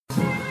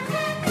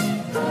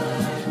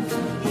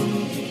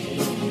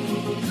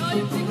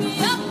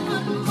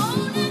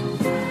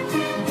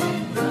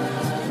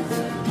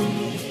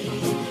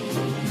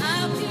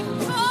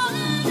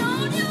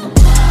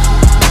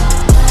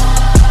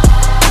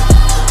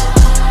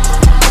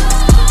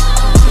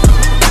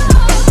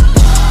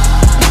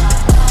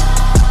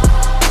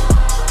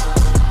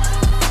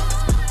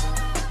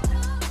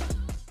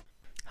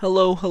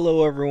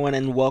Hello everyone,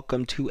 and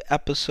welcome to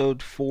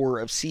episode 4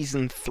 of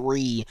season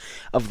 3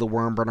 of the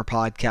Wormburner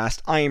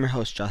podcast. I am your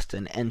host,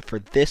 Justin, and for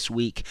this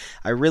week,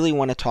 I really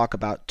want to talk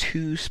about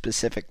two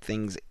specific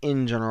things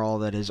in general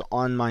that is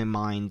on my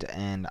mind,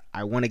 and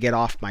I want to get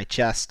off my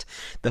chest.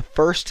 The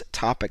first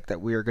topic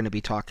that we are going to be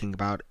talking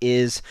about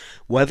is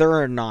whether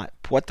or not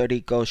Puerto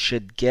Rico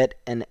should get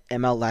an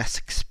MLS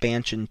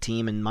expansion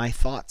team, and my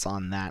thoughts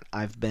on that.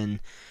 I've been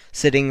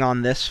sitting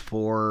on this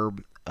for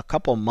a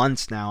couple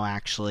months now,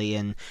 actually,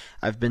 and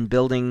I've been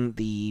building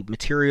the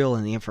material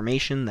and the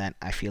information that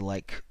I feel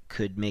like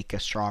could make a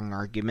strong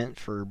argument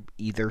for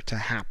either to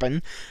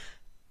happen.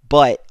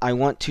 But I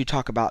want to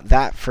talk about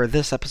that for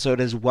this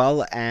episode, as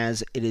well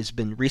as it has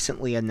been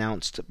recently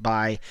announced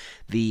by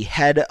the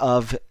head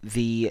of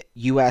the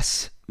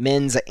U.S.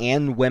 men's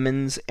and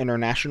women's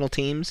international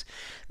teams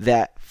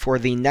that for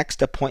the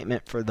next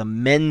appointment for the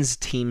men's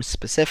team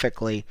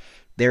specifically,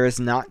 there is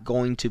not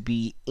going to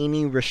be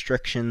any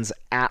restrictions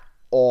at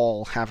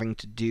all having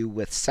to do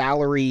with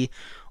salary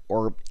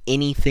or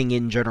anything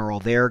in general.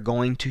 They're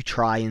going to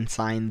try and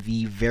sign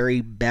the very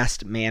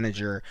best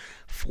manager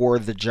for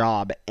the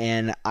job.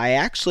 And I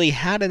actually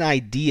had an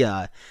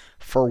idea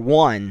for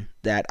one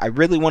that I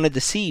really wanted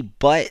to see,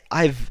 but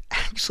I've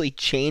actually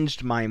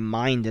changed my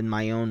mind in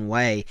my own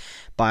way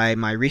by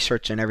my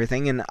research and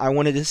everything, and I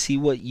wanted to see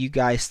what you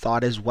guys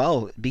thought as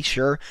well. Be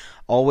sure,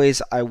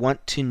 always, I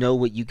want to know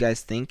what you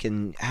guys think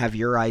and have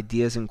your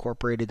ideas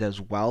incorporated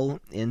as well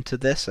into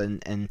this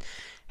and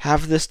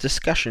have this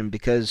discussion,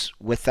 because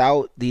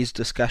without these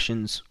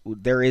discussions,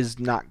 there is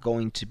not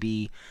going to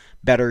be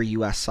better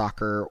U.S.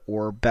 soccer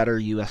or better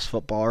U.S.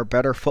 football or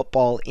better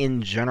football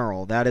in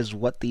general. That is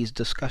what these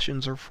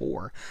discussions are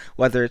for.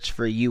 Whether it's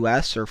for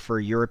U.S. or for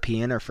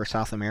European or for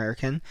South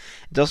American,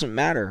 it doesn't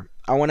matter.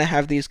 I want to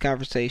have these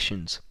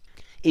conversations.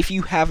 If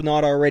you have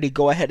not already,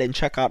 go ahead and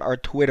check out our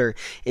Twitter.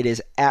 It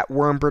is at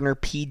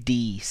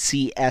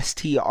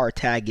WormburnerPDCST. Our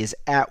tag is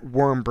at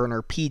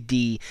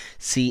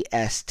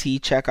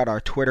WormburnerPDCST. Check out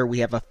our Twitter. We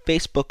have a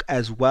Facebook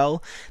as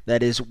well.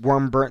 That is the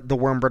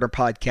Wormburner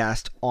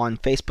Podcast on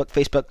Facebook,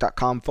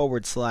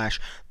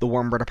 facebook.com/the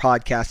Wormburner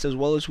Podcast, as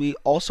well as we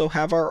also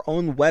have our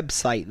own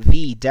website,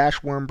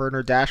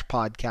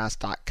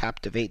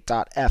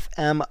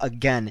 the-wormburner-podcast.captivate.fm.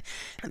 Again,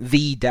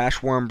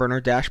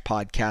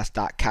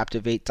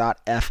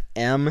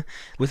 the-wormburner-podcast.captivate.fm.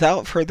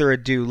 Without further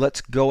ado,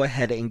 let's go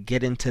ahead and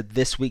get into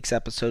this week's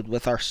episode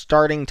with our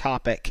starting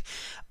topic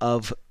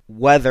of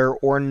whether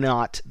or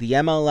not the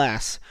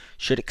MLS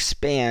should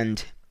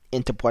expand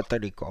into Puerto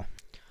Rico.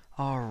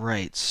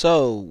 Alright,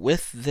 so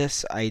with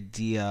this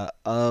idea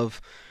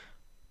of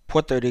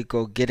Puerto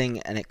Rico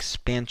getting an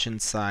expansion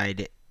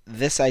side,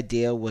 this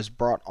idea was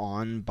brought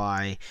on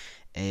by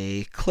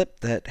a clip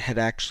that had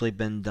actually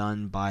been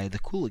done by the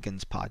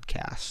Cooligans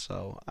podcast,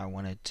 so I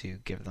wanted to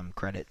give them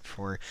credit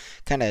for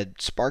kind of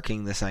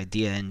sparking this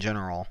idea in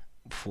general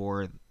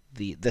for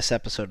this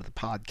episode of the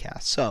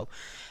podcast. So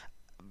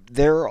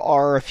there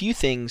are a few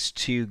things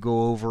to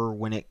go over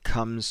when it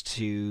comes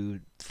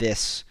to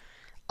this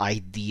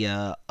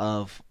idea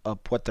of a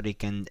Puerto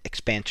Rican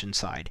expansion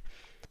side.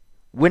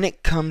 When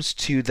it comes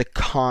to the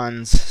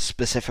cons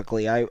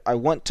specifically, I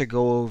want to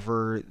go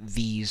over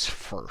these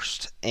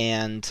first,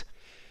 and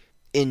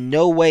in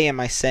no way am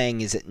I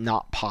saying is it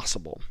not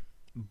possible,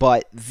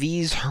 but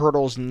these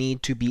hurdles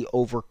need to be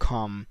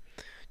overcome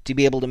to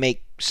be able to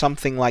make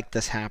something like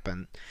this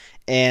happen.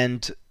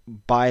 And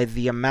by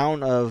the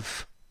amount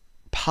of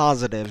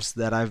positives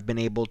that I've been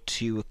able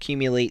to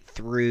accumulate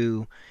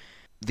through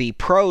the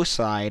pro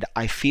side,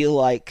 I feel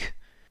like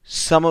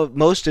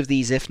most of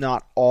these, if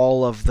not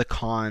all of the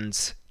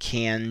cons,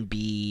 can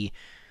be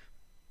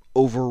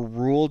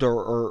overruled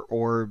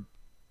or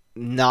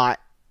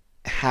not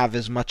have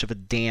as much of a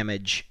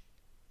damage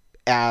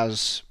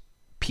as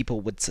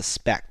people would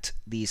suspect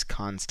these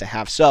cons to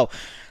have. So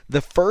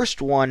the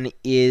first one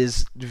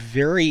is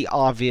very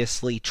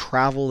obviously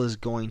travel is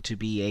going to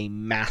be a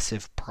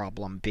massive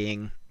problem,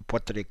 being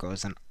Puerto Rico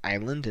is an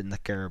island in the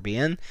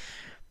Caribbean.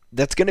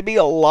 That's going to be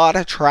a lot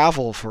of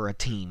travel for a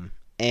team,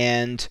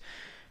 and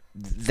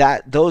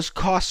that those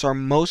costs are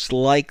most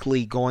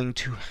likely going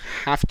to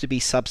have to be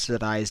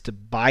subsidized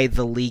by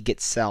the league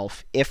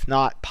itself, if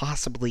not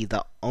possibly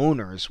the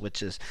owners,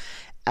 which is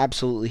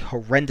absolutely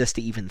horrendous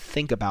to even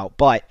think about.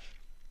 But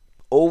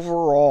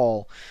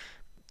overall,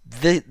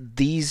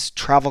 these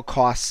travel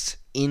costs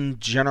in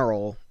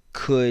general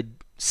could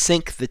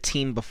sink the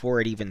team before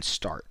it even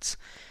starts.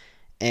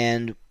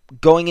 And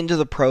going into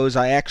the pros,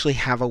 I actually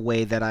have a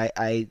way that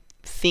I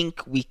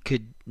think we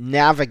could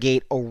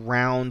navigate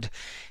around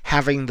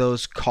having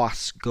those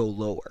costs go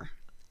lower.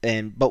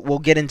 But we'll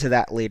get into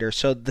that later.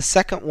 So the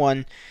second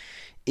one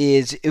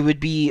is it would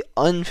be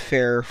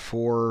unfair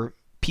for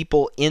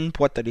people in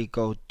Puerto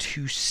Rico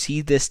to see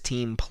this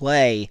team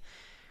play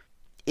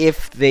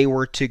if they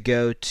were to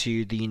go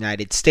to the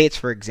United States,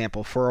 for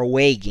example, for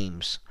away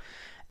games.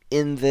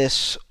 In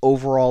this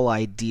overall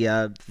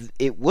idea,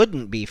 it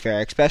wouldn't be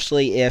fair,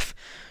 especially if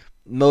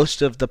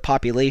most of the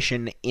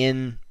population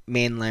in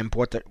mainland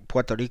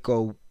Puerto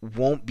Rico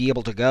won't be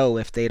able to go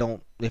if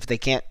they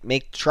can't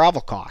make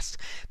travel costs.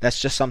 That's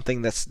just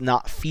something that's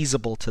not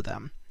feasible to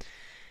them.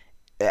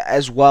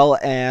 As well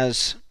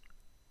as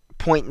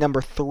point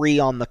number 3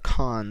 on the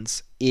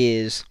cons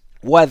is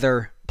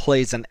weather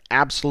plays an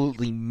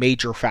absolutely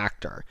major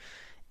factor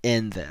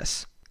in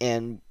this.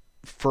 And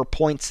for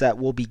points that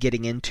we'll be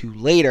getting into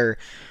later,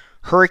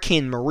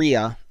 Hurricane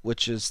Maria,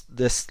 which is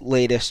this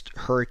latest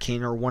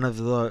hurricane or one of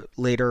the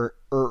later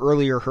or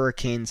earlier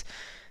hurricanes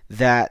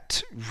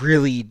that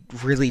really,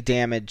 really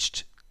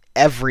damaged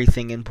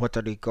everything in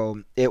Puerto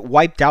Rico. It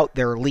wiped out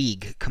their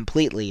league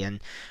completely.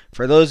 And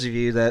for those of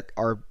you that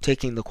are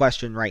taking the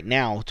question right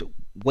now,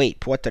 wait,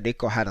 Puerto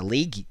Rico had a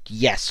league?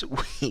 Yes,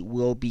 we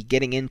will be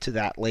getting into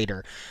that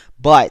later.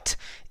 But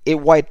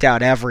it wiped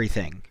out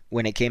everything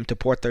when it came to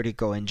Puerto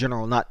Rico in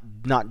general,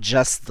 not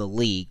just the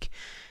league.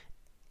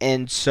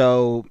 And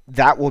so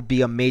that would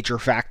be a major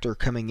factor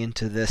coming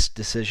into this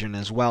decision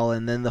as well.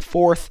 And then the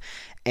fourth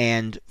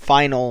and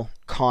final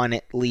con,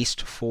 at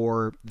least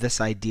for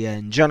this idea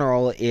in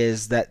general,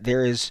 is that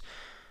there is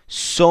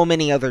so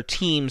many other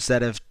teams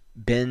that have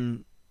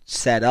been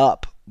set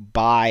up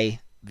by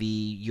the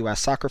U.S.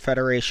 Soccer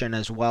Federation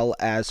as well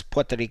as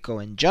Puerto Rico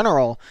in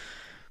general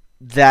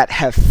that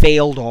have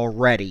failed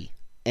already.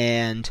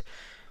 And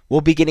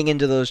we'll be getting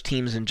into those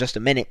teams in just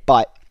a minute,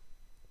 but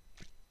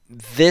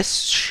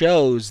this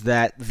shows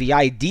that the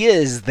idea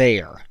is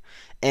there.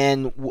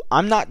 And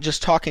I'm not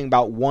just talking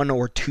about 1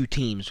 or 2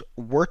 teams.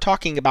 We're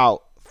talking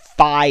about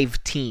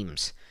 5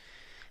 teams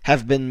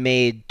have been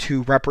made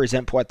to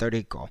represent Puerto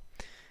Rico.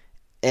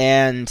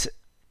 And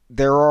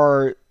there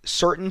are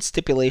certain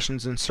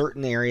stipulations in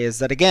certain areas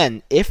that,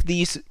 again, if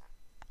these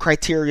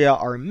criteria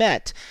are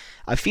met,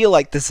 I feel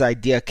like this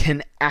idea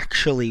can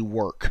actually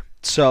work.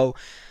 So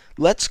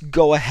let's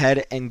go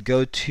ahead and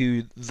go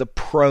to the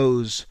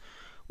pros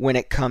when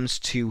it comes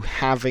to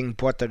having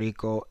Puerto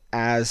Rico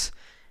as,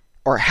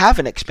 or have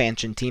an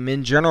expansion team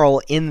in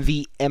general in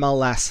the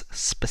MLS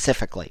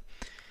specifically.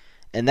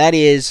 And that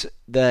is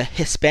the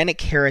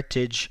Hispanic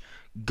heritage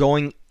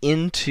going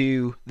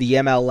into the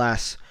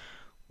MLS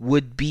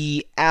would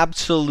be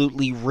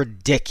absolutely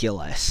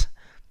ridiculous.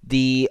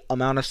 The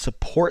amount of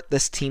support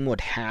this team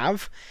would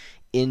have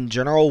in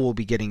general we'll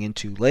be getting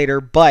into later,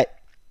 but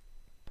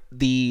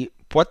the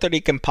Puerto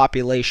Rican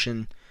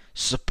population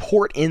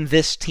support in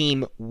this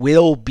team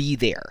will be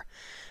there.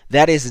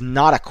 That is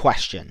not a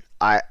question.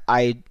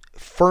 I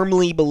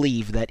firmly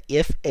believe that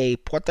if a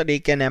Puerto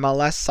Rican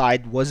MLS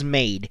side was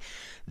made,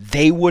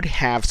 they would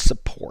have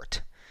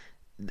support.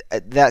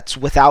 That's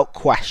without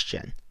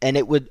question. And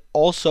it would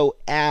also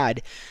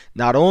add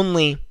not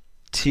only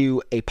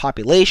to a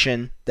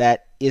population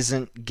that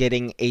isn't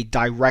getting a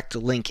direct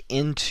link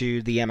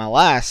into the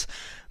MLS,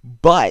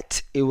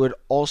 but it would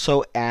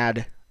also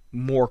add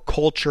more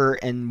culture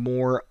and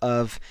more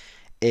of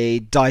a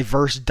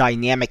diverse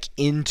dynamic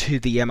into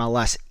the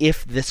MLS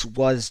if this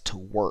was to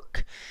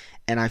work.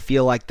 And I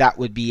feel like that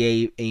would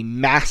be a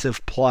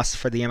massive plus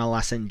for the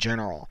MLS in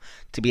general,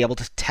 to be able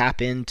to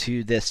tap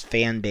into this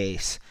fan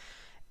base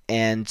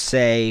and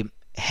say,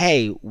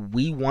 hey,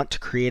 we want to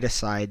create a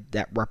side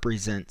that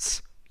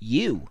represents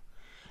you.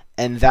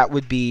 And that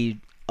would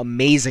be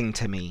amazing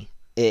to me.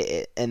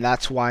 And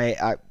that's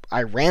why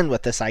I ran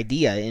with this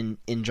idea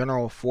in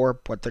general for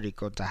Puerto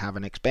Rico to have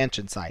an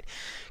expansion side.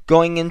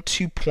 Going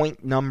into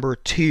point number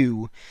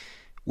 2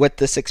 with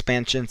this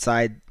expansion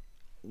side,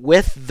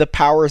 with the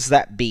powers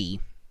that be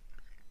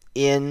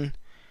in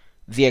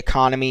the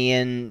economy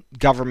and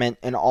government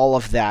and all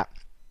of that,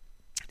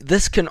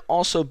 this can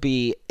also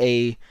be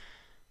a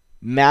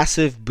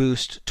massive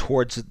boost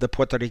towards the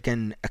Puerto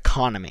Rican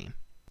economy.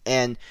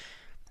 And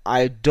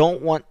I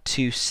don't want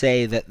to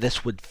say that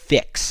this would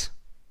fix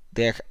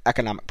the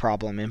economic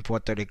problem in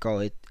Puerto Rico.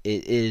 It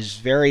is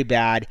very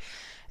bad,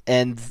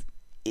 and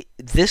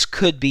this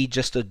could be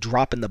just a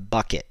drop in the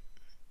bucket.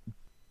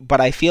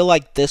 But I feel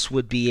like this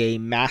would be a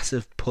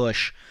massive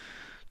push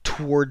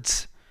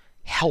towards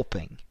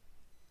helping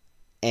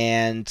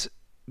and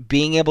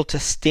being able to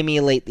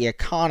stimulate the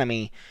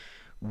economy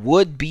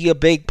would be a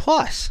big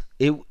plus.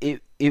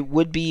 It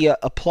would be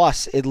a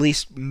plus, at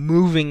least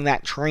moving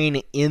that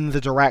train in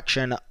the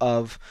direction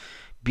of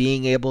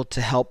being able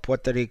to help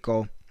Puerto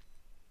Rico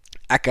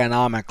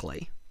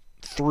economically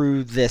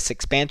through this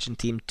expansion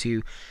team.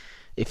 To,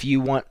 if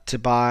you want to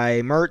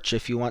buy merch,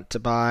 if you want to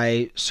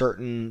buy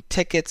certain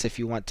tickets, if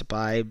you want to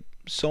buy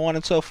so on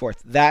and so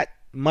forth, that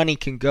money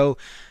can go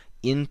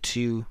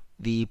into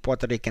the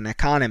Puerto Rican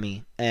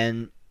economy.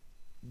 And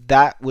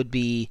that would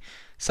be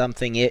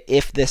something,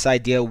 if this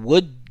idea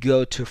would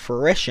go to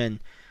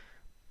fruition,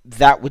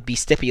 that would be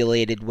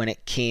stipulated when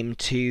it came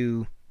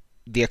to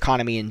the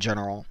economy in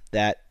general,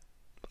 that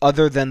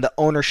other than the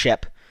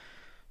ownership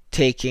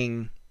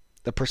taking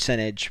the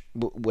percentage,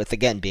 with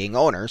again being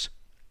owners,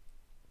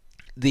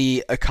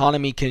 the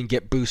economy can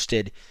get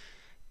boosted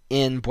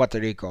in Puerto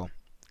Rico.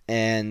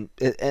 And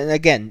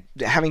again,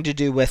 having to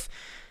do with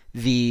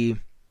the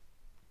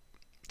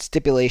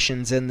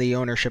stipulations in the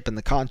ownership and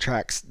the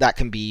contracts, that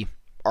can be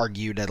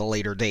argued at a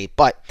later date.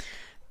 But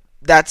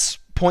that's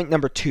point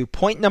number 2.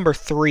 Point number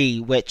 3,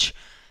 which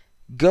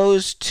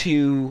goes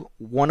to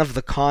one of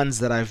the cons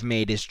that I've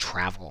made, is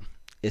travel.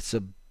 It's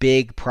a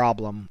big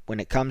problem when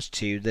it comes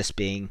to this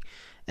being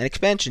an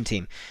expansion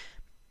team.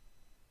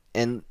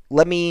 And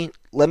let me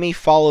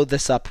follow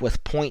this up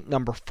with point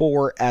number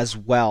 4 as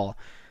well.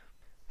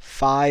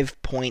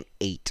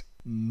 5.8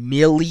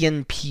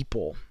 million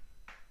people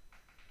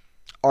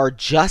are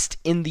just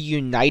in the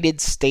United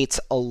States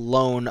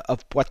alone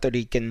of Puerto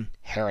Rican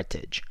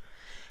heritage.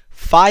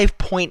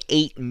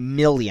 5.8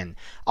 million.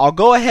 I'll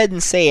go ahead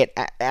and say it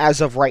as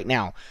of right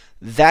now.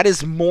 That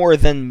is more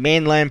than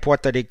mainland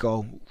Puerto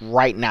Rico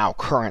right now,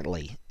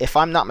 currently. If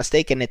I'm not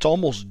mistaken, it's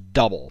almost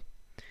double.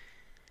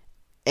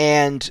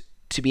 And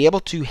to be able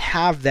to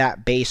have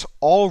that base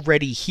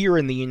already here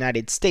in the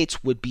United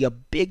States would be a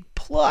big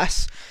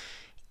plus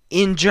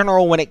in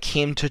general when it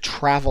came to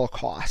travel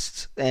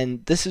costs.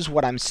 And this is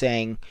what I'm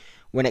saying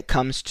when it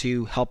comes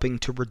to helping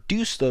to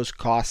reduce those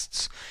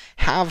costs.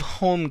 Have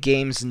home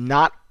games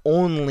not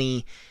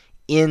only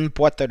in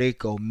Puerto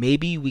Rico.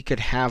 Maybe we could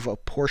have a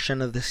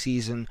portion of the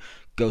season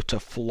go to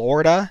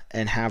Florida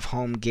and have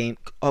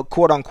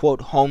quote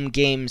unquote home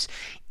games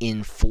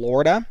in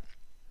Florida.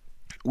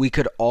 We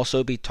could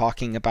also be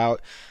talking about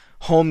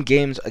home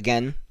games,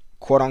 again,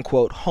 quote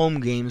unquote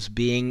home games,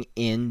 being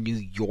in New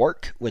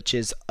York, which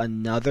is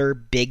another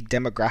big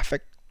demographic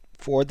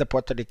for the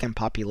Puerto Rican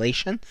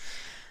population.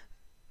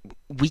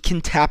 We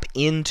can tap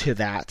into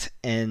that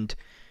and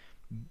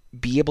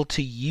be able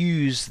to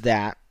use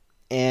that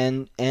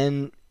and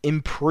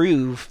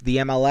improve the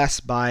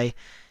MLS by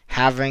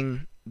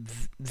having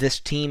this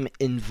team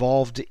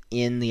involved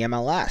in the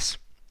MLS.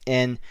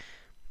 And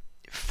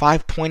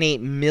 5.8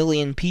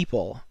 million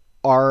people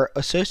are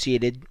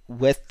associated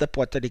with the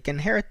Puerto Rican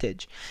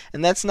heritage.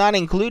 And that's not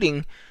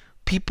including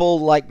people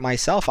like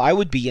myself. I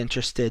would be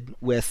interested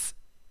with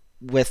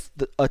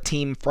a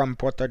team from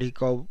Puerto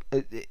Rico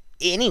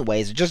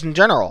anyways, just in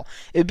general.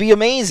 It'd be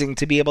amazing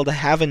to be able to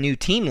have a new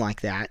team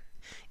like that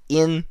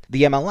in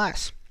the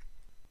MLS.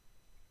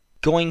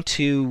 Going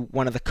to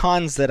one of the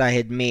cons that I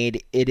had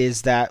made, it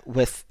is that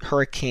with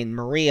Hurricane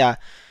Maria,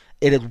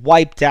 it had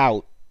wiped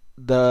out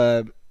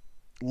the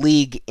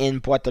league in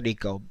Puerto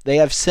Rico. They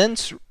have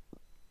since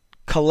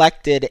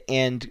collected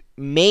and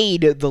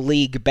made the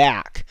league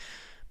back.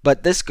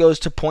 But this goes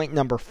to point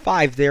number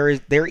 5. There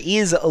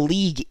is a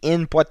league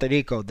in Puerto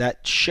Rico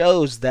that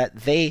shows that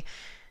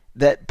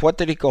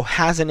Puerto Rico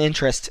has an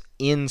interest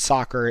in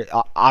soccer.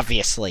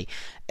 Obviously,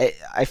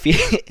 I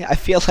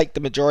feel like the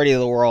majority of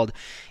the world,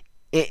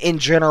 in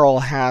general,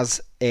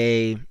 has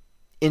a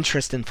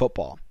interest in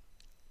football,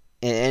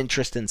 an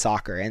interest in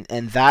soccer,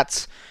 and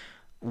that's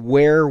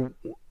where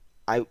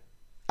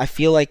I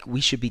feel like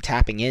we should be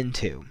tapping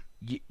into,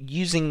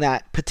 using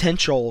that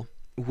potential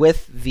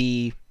with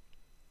the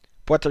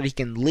Puerto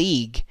Rican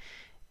League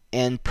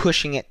and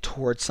pushing it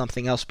towards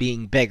something else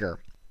being bigger.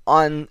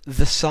 On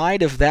the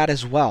side of that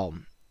as well,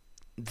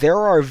 there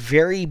are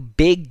very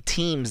big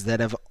teams that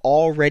have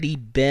already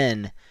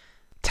been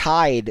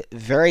tied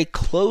very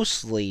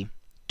closely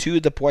to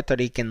the Puerto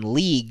Rican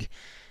League,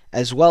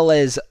 as well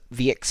as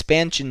the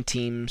expansion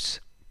teams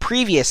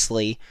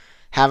previously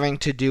having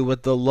to do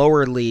with the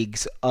lower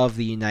leagues of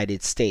the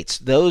United States.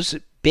 Those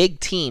big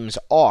teams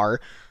are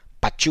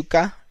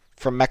Pachuca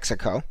from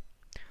Mexico,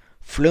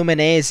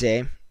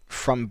 Fluminense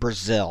from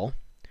Brazil,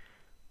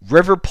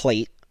 River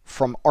Plate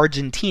from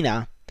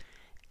Argentina,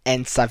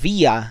 and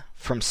Sevilla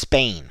from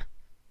Spain.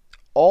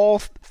 All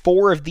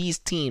 4 of these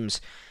teams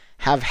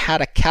have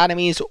had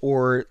academies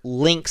or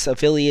links,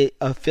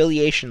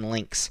 affiliation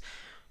links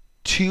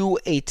to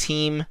a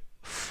team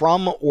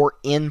from or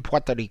in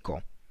Puerto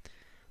Rico,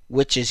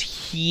 which is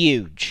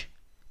huge.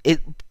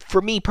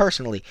 For me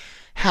personally,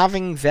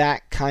 having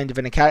that kind of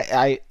an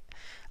academy,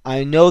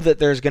 I know that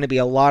there's going to be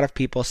a lot of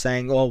people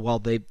saying, "Oh, well,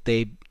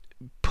 they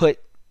put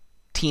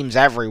teams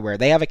everywhere.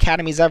 They have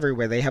academies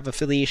everywhere. They have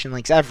affiliation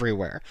links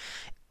everywhere."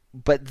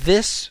 But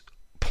this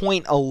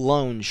point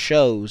alone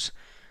shows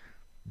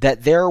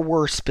that there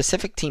were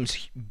specific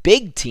teams,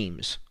 big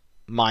teams,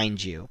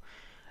 mind you,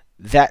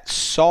 that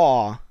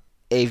saw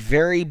a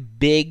very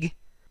big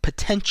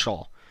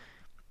potential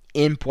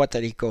in Puerto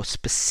Rico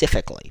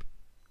specifically.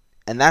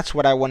 And that's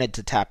what I wanted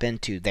to tap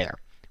into there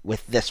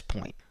with this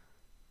point.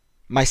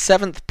 My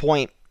 7th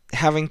point,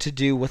 having to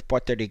do with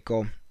Puerto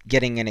Rico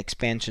getting an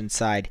expansion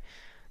side.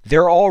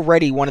 They're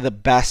already one of the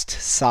best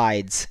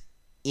sides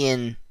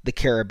in the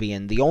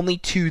Caribbean. The only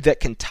 2 that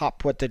can top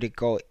Puerto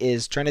Rico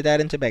is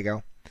Trinidad and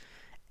Tobago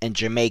and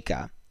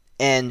Jamaica.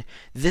 And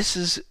this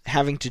is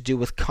having to do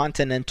with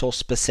continental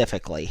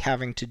specifically,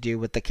 having to do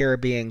with the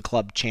Caribbean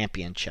Club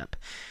Championship.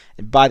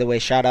 And by the way,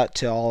 shout out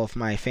to all of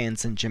my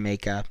fans in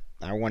Jamaica.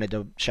 I wanted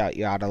to shout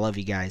you out. I love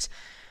you guys.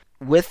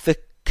 With the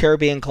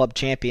Caribbean Club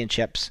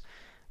Championships,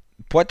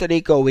 Puerto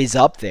Rico is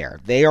up there.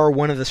 They are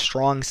one of the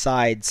strong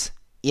sides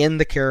in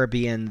the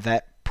Caribbean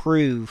that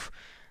prove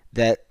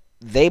that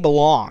they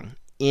belong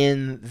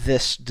in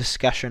this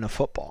discussion of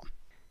football.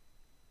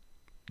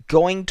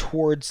 Going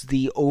towards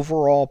the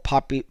overall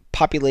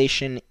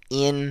population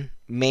in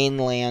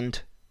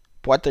mainland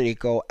Puerto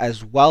Rico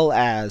as well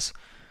as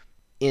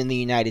in the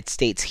United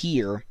States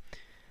here,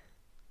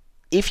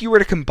 if you were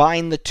to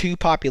combine the two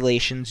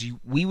populations,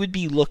 we would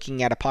be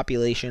looking at a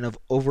population of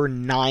over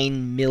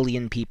 9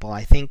 million people.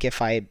 I think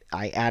if I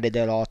added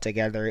it all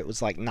together, it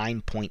was like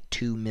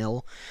 9.2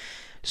 mil.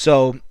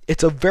 So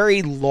it's a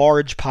very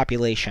large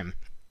population.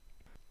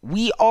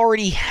 We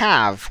already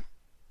have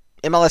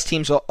MLS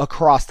teams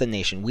across the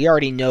nation. We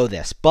already know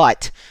this.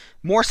 But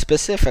more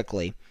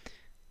specifically,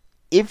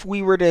 if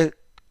we were to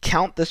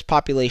count this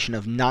population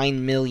of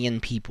 9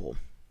 million people,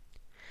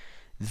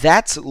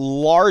 that's a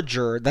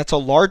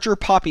larger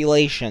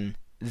population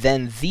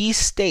than these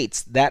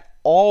states that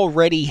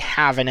already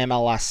have an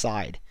MLS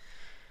side.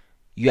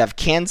 You have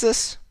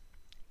Kansas,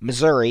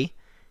 Missouri,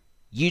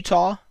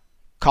 Utah,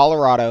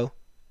 Colorado,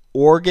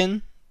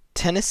 Oregon,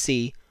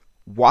 Tennessee,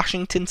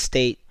 Washington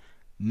State,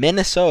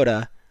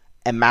 Minnesota,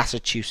 and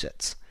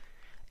Massachusetts.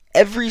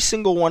 Every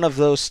single one of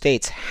those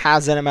states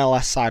has an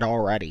MLS side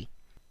already.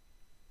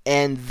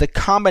 And the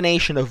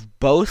combination of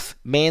both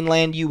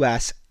mainland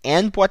U.S.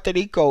 and Puerto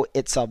Rico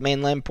itself,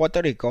 mainland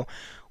Puerto Rico,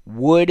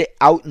 would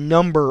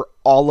outnumber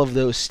all of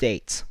those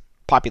states,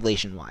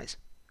 population-wise.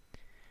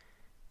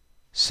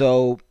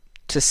 So,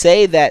 to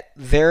say that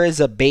there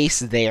is a base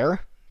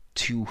there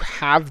to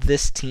have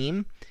this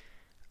team,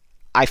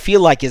 I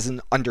feel like is an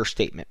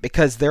understatement,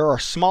 because there are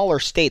smaller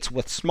states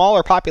with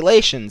smaller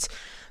populations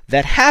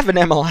that have an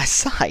MLS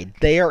side.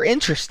 They are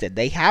interested.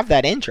 They have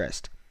that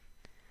interest.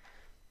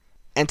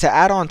 And to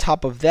add on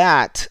top of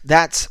that,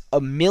 that's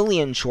 1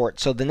 million short.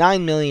 So the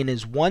 9 million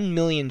is 1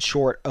 million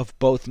short of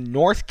both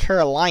North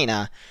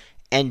Carolina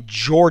and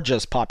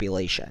Georgia's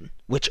population,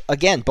 which,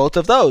 again, both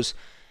of those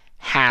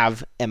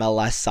have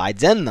MLS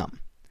sides in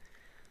them.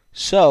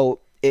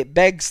 So it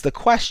begs the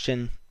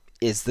question,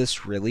 is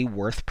this really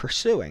worth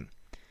pursuing?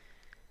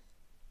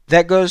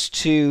 That goes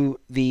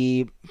to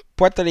the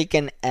Puerto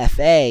Rican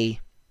FA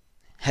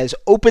has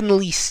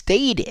openly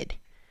stated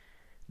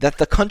that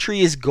the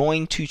country is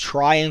going to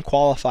try and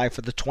qualify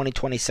for the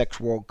 2026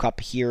 World Cup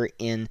here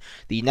in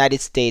the United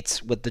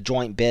States with the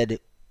joint bid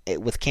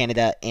with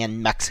Canada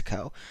and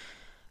Mexico.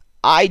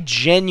 I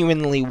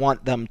genuinely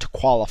want them to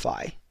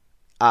qualify.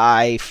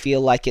 I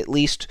feel like at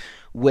least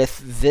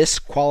with this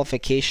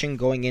qualification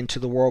going into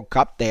the World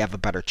Cup, they have a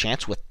better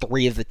chance with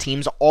 3 of the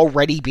teams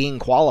already being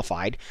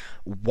qualified.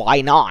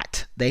 Why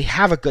not? They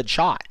have a good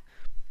shot.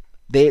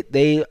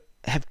 They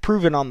have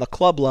proven on the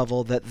club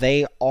level that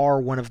they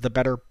are one of the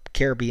better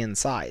Caribbean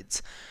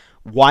sides.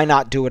 Why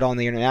not do it on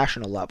the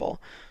international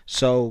level?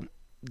 So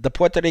the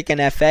Puerto Rican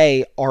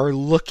FA are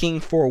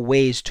looking for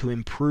ways to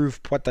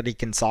improve Puerto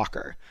Rican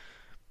soccer.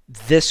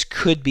 This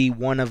could be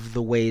one of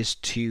the ways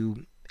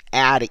to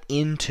add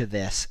into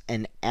this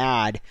and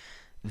add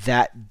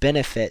that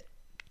benefit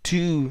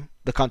to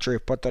the country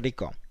of Puerto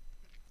Rico.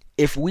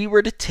 If we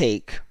were to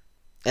take,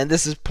 and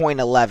this is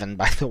point 11,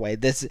 by the way,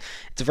 it's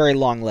a very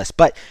long list,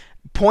 but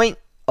point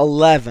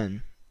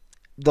 11,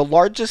 the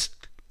largest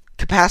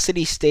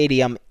capacity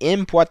stadium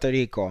in Puerto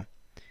Rico,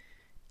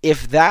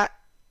 if that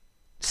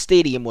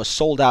stadium was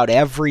sold out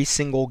every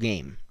single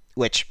game,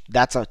 which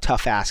that's a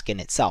tough ask in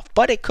itself,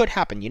 but it could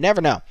happen, you never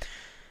know.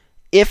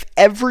 If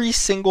every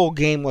single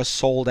game was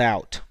sold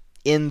out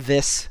in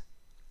this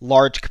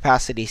large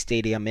capacity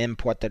stadium in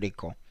Puerto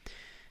Rico,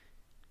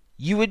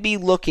 you would be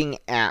looking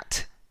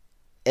at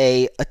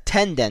a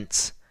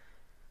attendance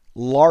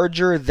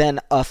larger than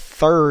a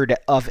third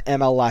of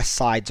MLS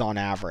sides on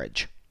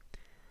average.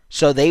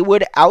 So they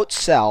would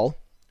outsell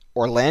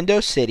Orlando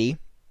City,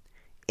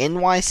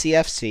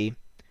 NYCFC,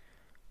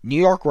 New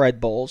York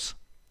Red Bulls,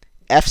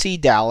 FC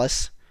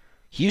Dallas,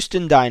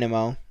 Houston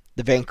Dynamo,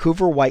 the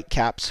Vancouver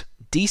Whitecaps,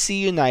 DC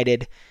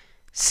United,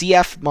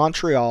 CF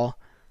Montreal,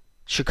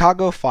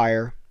 Chicago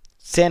Fire,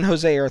 San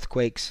Jose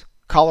Earthquakes,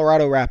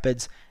 Colorado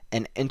Rapids,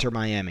 and Inter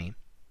Miami.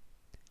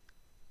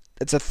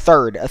 That's a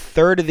third. A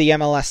third of the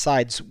MLS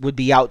sides would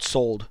be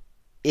outsold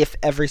if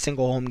every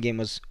single home game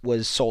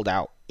was sold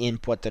out in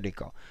Puerto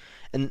Rico.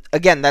 And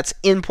again, that's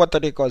in Puerto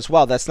Rico as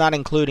well. That's not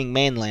including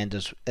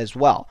mainland as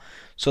well.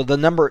 So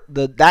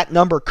that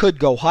number could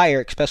go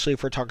higher, especially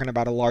if we're talking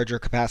about a larger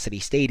capacity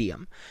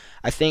stadium.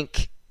 I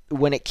think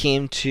when it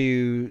came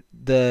to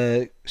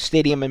the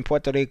stadium in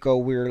Puerto Rico,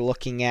 we were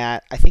looking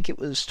at, I think it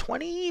was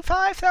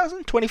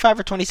 25,000, 25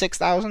 or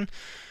 26,000.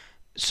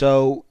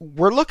 So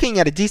we're looking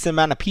at a decent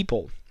amount of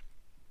people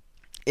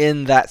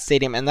in that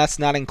stadium, and that's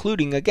not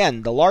including,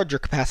 again, the larger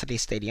capacity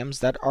stadiums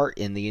that are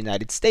in the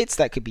United States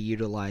that could be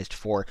utilized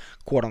for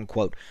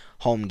quote-unquote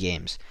home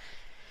games.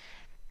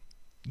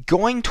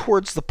 Going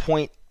towards the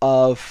point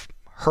of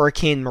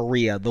Hurricane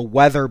Maria, the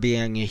weather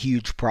being a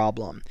huge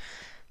problem,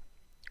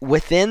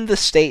 within the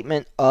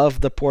statement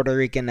of the Puerto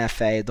Rican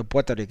FA,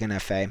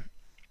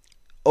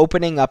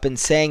 opening up and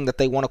saying that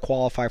they want to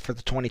qualify for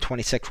the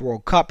 2026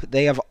 World Cup,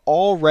 they have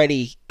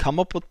already come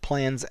up with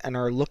plans and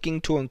are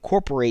looking to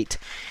incorporate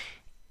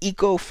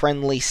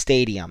eco-friendly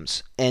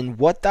stadiums. And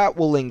what that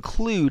will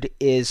include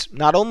is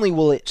not only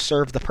will it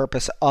serve the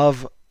purpose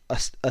of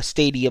a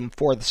stadium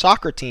for the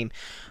soccer team,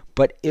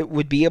 but it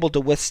would be able to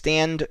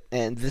withstand,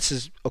 and this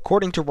is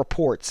according to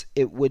reports,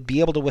 it would be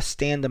able to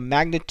withstand a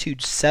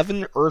magnitude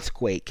 7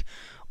 earthquake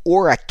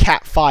or a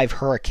Cat 5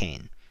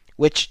 hurricane,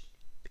 which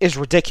is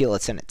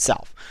ridiculous in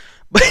itself.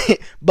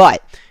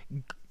 But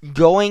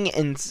going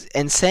and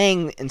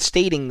saying and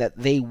stating that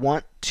they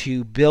want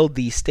to build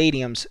these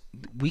stadiums,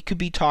 we could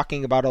be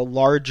talking about a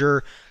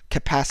larger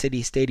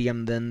capacity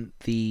stadium than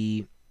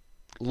the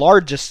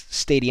largest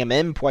stadium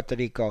in Puerto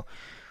Rico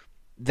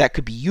that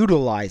could be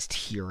utilized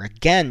here.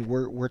 Again,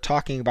 we're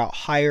talking about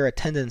higher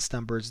attendance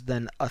numbers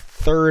than a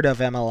third of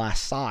MLS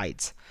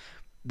sides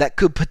that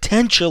could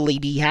potentially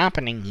be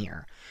happening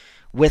here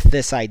with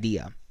this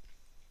idea.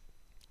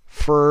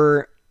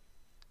 For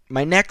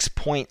my next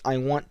point, I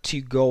want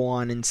to go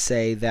on and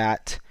say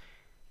that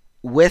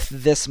with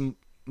this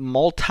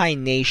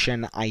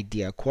multi-nation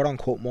idea,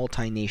 quote-unquote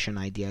multi-nation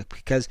idea,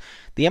 because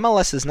the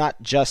MLS is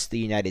not just the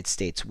United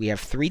States. We have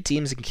 3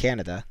 teams in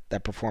Canada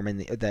that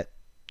that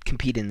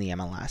compete in the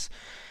MLS,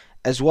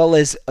 as well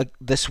as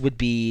this would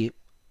be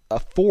a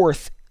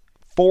 4th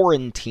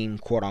foreign team,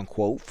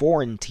 quote-unquote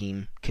foreign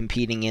team,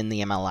 competing in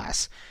the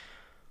MLS.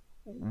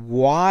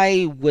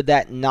 Why would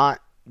that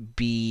not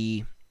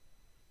be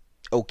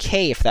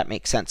okay, if that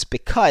makes sense?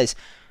 Because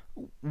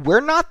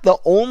we're not the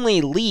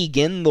only league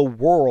in the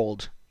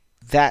world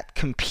that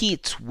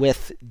competes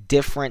with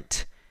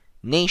different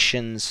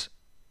nations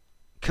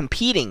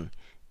competing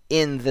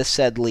in the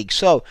said league.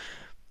 So,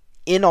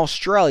 in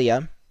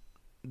Australia,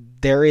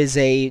 there is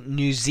a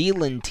New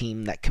Zealand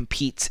team that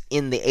competes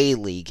in the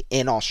A-League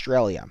in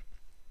Australia.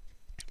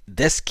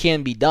 This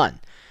can be done.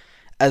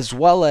 As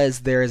well as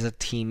there is a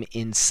team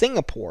in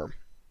Singapore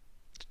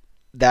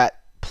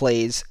that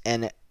plays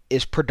and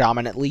is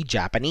predominantly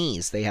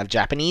Japanese. They have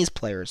Japanese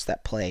players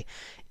that play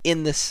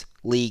in this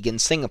league in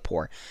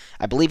Singapore.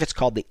 I believe it's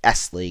called the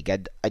S League.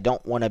 I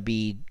don't want to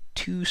be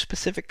too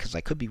specific because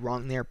I could be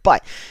wrong there.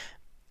 But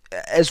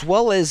as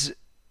well as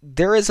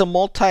there is a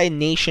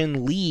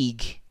multi-nation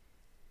league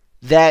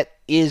that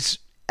is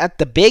at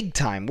the big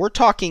time. We're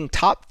talking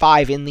top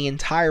 5 in the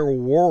entire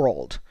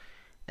world.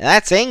 And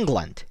that's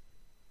England.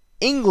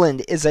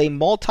 England is a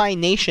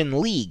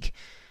multi-nation league.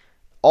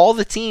 All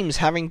the teams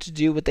having to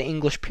do with the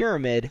English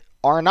pyramid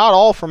are not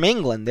all from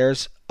England.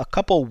 There's a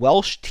couple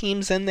Welsh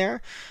teams in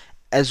there,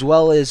 as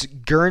well as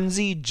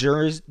Guernsey,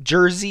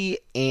 Jersey,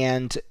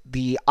 and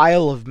the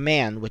Isle of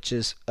Man, which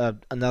is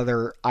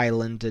another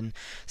island and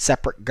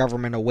separate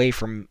government away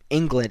from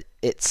England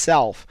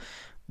itself.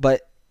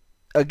 But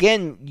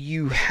again,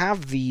 you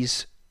have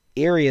these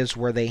areas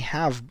where they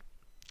have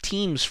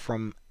teams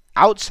from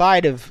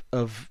outside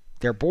of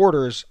their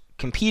borders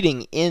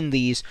competing in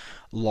these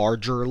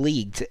larger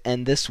leagues,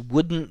 and this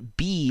wouldn't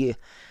be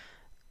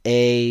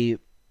a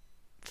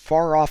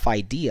far-off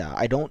idea.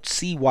 I don't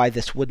see why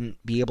this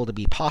wouldn't be able to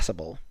be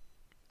possible.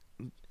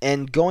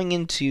 And going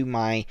into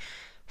my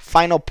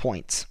final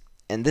points,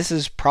 and this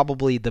is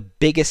probably the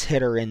biggest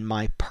hitter in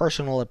my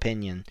personal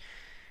opinion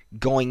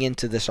going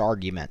into this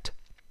argument,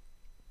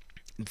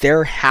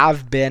 there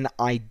have been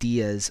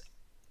ideas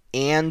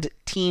and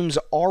teams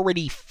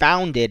already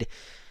founded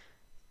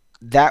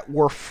that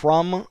were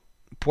from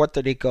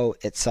Puerto Rico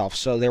itself.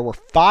 So there were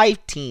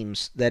 5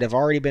 teams that have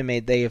already been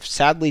made. They have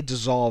sadly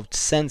dissolved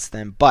since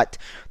then, but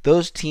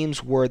those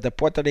teams were the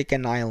Puerto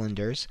Rican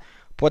Islanders,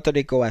 Puerto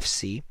Rico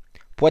FC,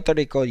 Puerto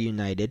Rico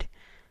United,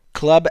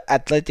 Club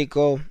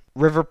Atlético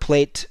River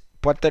Plate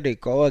Puerto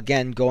Rico,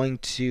 again going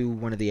to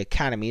one of the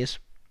academies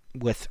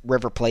with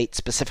River Plate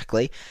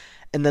specifically,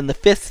 and then the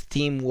 5th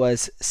team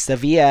was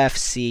Sevilla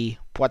FC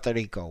Puerto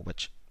Rico,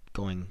 which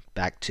going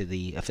back to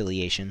the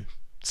affiliation,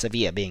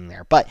 Sevilla being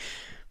there. But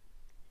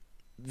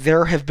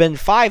there have been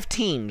 5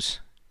 teams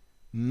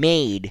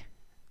made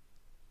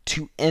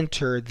to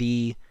enter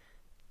the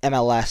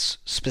MLS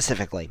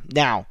specifically.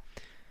 Now,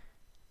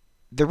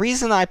 the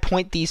reason I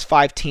point these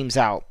 5 teams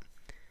out,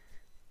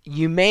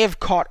 you may have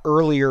caught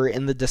earlier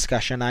in the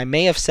discussion, I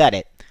may have said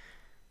it,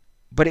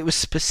 but it was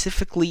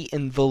specifically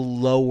in the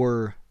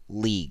lower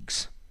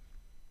leagues.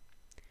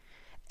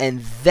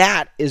 And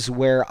that is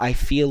where I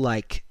feel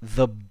like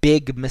the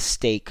big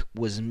mistake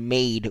was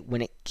made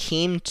when it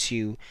came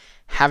to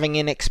having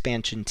an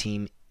expansion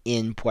team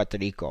in Puerto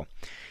Rico,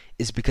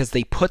 is because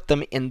they put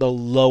them in the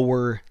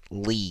lower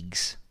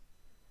leagues.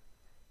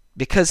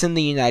 Because in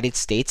the United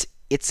States,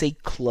 it's a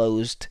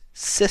closed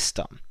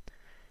system.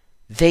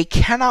 They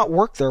cannot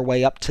work their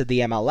way up to the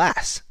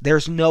MLS.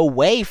 There's no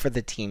way for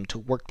the team to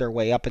work their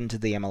way up into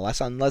the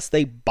MLS unless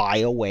they buy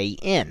a way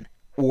in.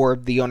 Or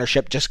the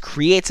ownership just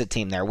creates a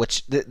team there,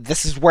 which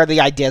this is where the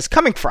idea is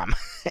coming from.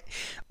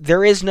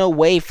 There is no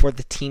way for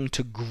the team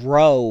to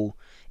grow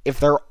if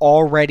they're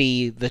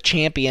already the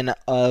champion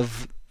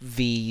of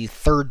the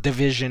 3rd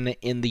division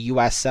in the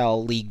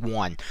USL League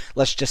One.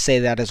 Let's just say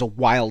that as a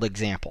wild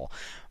example.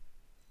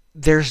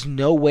 There's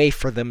no way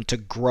for them to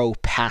grow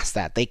past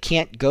that. They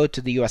can't go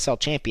to the USL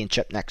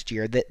Championship next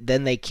year.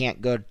 Then they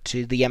can't go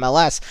to the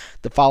MLS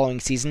the following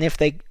season if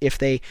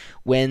they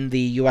win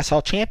the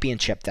USL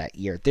Championship that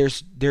year.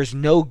 There's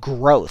no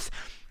growth.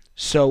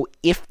 So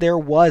if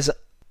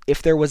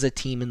if there was a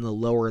team in the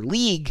lower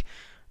league,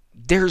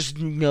 there's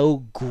no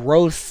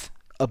growth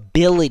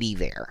ability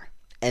there.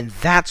 And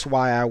that's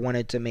why I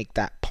wanted to make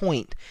that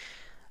point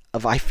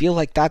of I feel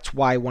like that's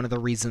why one of the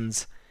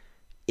reasons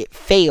it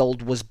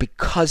failed was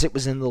because it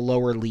was in the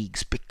lower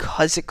leagues,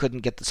 because it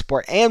couldn't get the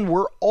support. And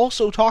we're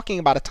also talking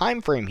about a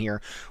time frame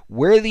here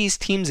where these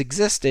teams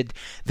existed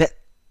that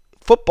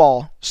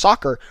football,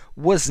 soccer,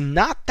 was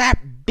not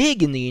that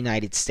big in the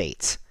United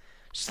States.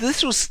 So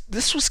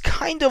this was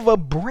kind of a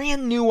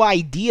brand new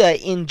idea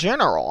in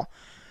general.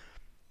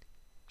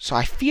 So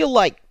I feel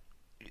like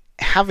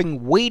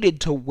having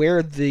waited to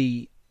where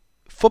the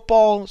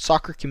football,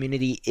 soccer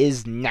community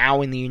is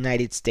now in the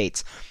United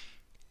States,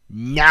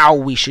 now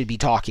we should be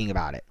talking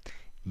about it.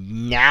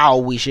 Now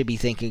we should be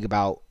thinking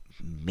about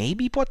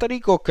maybe Puerto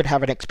Rico could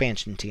have an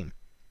expansion team.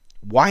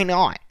 Why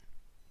not?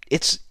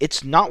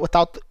 It's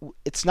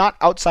not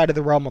outside of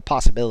the realm of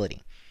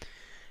possibility.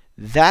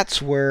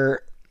 That's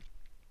where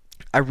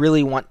I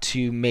really want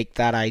to make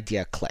that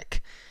idea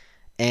click.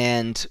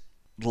 And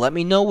let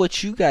me know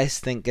what you guys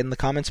think in the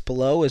comments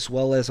below, as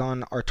well as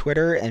on our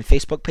Twitter and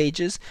Facebook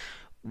pages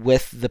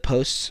with the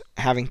posts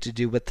having to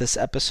do with this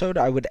episode.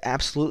 I would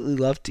absolutely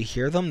love to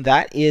hear them.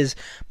 That is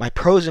my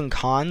pros and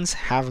cons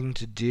having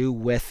to do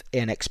with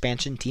an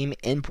expansion team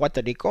in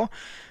Puerto Rico.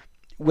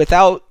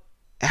 Without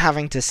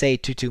having to say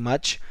too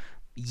much,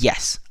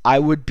 yes, I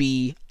would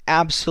be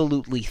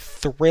absolutely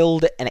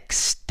thrilled and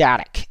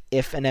ecstatic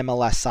if an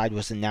MLS side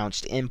was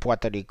announced in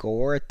Puerto Rico,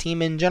 or a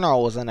team in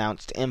general was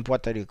announced in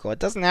Puerto Rico. It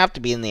doesn't have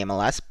to be in the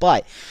MLS,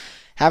 but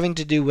having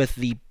to do with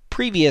the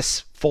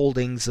previous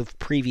foldings of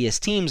previous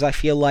teams, I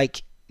feel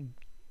like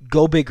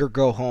go big or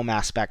go home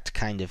aspect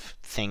kind of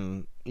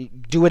thing.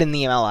 Do it in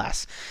the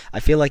MLS. I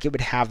feel like it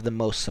would have the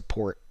most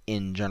support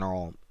in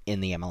general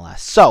in the MLS.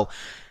 So,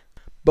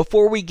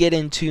 before we get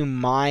into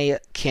my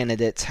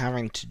candidates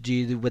having to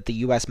do with the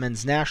U.S.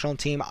 men's national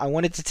team, I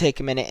wanted to take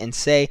a minute and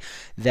say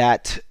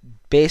that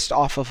based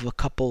off of a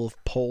couple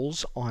of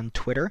polls on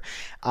Twitter,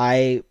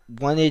 I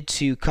wanted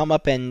to come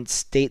up and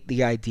state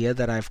the idea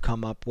that I've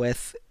come up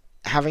with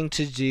having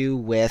to do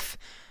with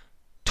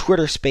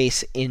Twitter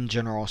Space in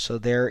general. So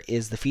there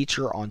is the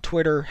feature on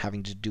Twitter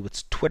having to do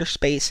with Twitter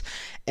Space,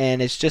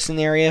 and it's just an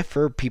area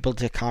for people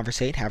to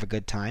conversate, have a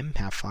good time,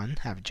 have fun,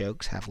 have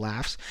jokes, have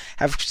laughs,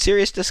 have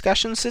serious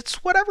discussions.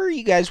 It's whatever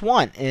you guys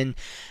want. And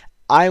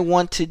I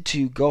wanted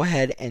to go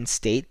ahead and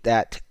state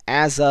that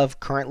as of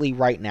currently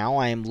right now,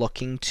 I am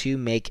looking to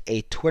make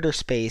a Twitter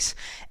Space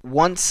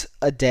once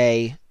a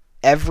day,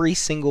 every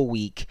single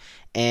week.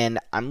 And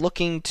I'm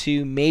looking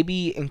to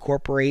maybe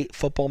incorporate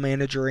Football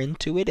Manager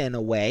into it in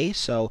a way.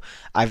 So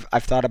I've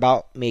thought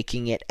about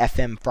making it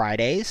FM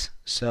Fridays.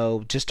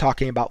 So just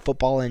talking about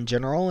football in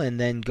general, and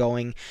then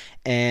going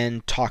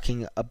and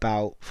talking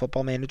about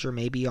Football Manager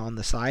maybe on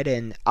the side.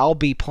 And I'll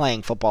be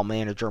playing Football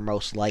Manager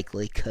most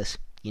likely because,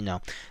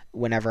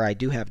 whenever I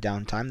do have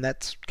downtime,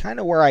 that's kind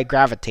of where I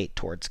gravitate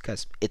towards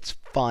because it's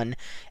fun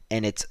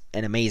and it's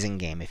an amazing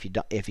game.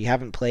 If you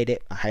haven't played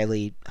it,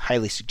 I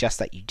highly suggest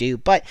that you do.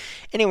 But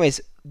anyways,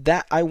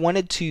 that I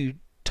wanted to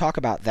talk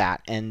about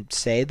that and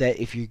say that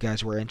if you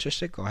guys were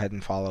interested, go ahead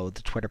and follow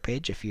the Twitter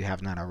page if you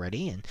have not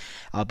already, and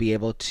I'll be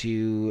able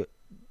to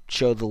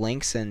show the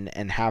links and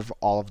have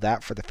all of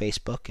that for the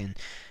Facebook and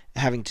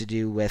having to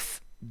do with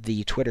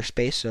the Twitter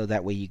space, so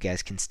that way you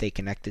guys can stay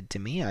connected to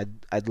me.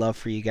 I'd love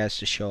for you guys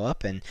to show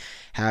up and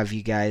have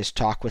you guys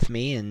talk with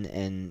me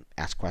and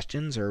ask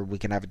questions, or we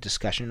can have a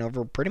discussion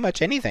over pretty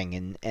much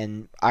anything,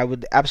 and I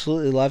would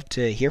absolutely love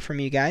to hear from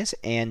you guys.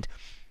 And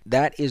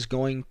that is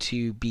going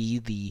to be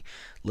the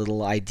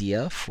little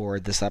idea for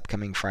this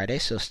upcoming Friday,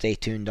 so stay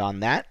tuned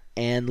on that.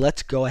 And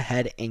let's go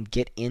ahead and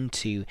get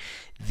into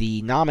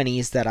the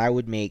nominees that I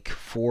would make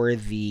for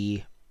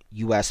the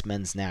U.S.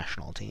 men's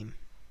national team.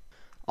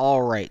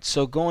 Alright,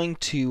 so going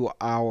to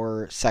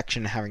our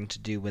section having to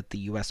do with the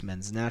U.S.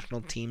 men's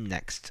national team,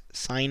 next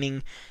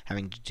signing,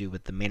 having to do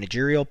with the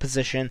managerial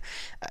position,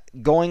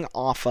 going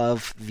off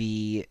of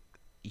the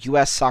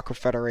U.S. Soccer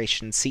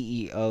Federation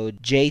CEO,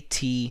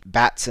 J.T.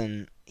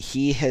 Batson,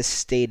 he has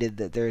stated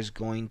that there's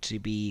going to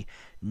be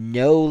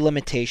no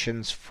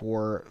limitations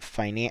for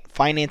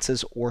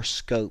finances or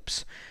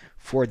scopes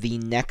for the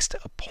next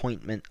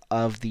appointment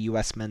of the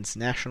U.S. men's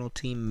national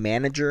team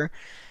manager.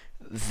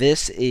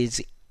 This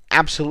is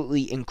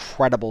absolutely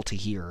incredible to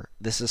hear.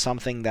 This is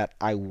something that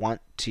I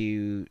want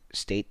to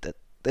state that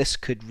this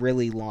could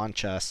really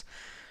launch us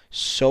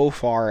so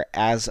far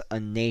as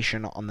a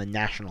nation on the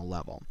national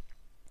level.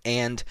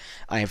 And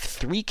I have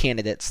 3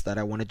 candidates that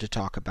I wanted to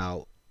talk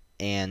about,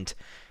 and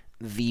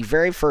the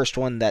very first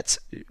one that's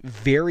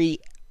very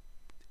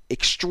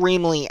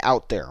extremely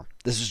out there.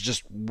 This is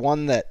just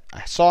one that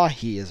I saw.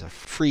 He is a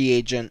free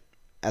agent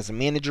as a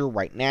manager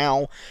right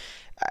now.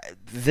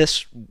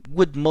 This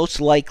would most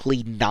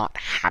likely not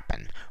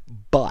happen,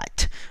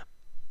 but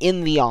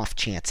in the off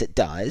chance it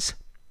does,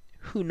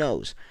 who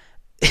knows?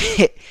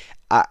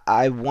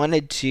 I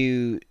wanted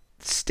to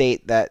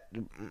state that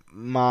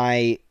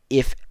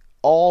if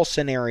all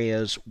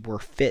scenarios were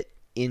fit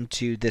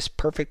into this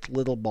perfect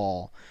little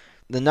ball,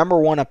 the number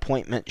one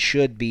appointment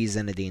should be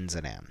Zinedine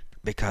Zidane,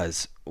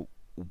 because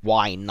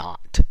why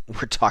not?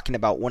 We're talking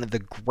about one of the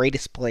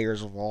greatest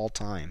players of all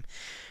time.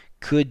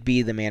 Could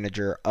be the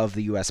manager of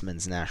the U.S.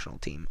 men's national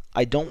team.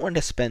 I don't want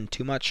to spend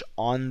too much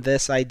on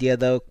this idea,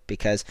 though,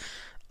 because,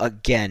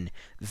 again,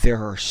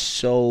 there are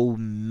so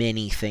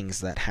many things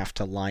that have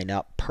to line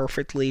up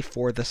perfectly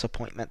for this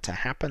appointment to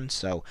happen.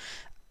 So,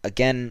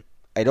 again,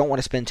 I don't want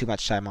to spend too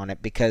much time on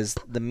it, because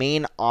the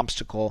main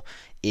obstacle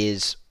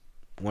is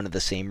one of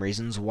the same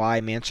reasons why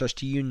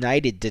Manchester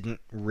United didn't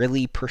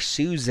really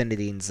pursue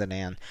Zinedine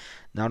Zidane.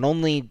 Not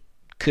only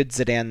could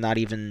Zidane not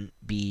even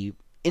be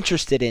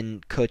interested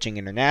in coaching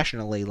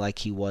internationally like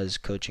he was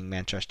coaching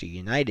Manchester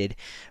United,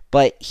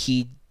 but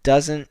he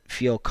doesn't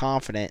feel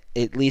confident,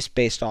 at least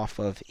based off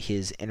of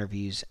his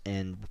interviews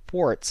and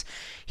reports,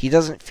 he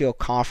doesn't feel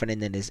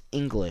confident in his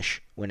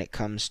English when it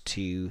comes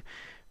to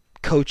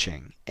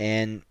coaching.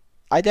 And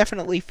I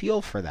definitely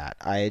feel for that.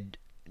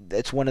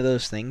 It's one of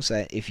those things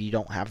that if you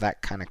don't have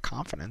that kind of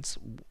confidence,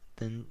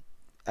 then,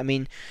 I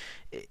mean,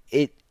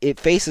 it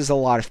faces a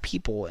lot of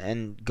people,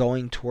 and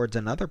going towards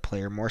another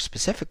player, more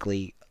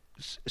specifically,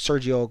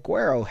 Sergio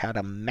Aguero had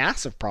a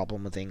massive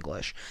problem with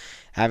English,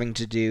 having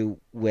to do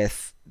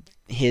with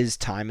his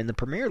time in the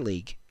Premier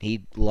League.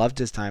 He loved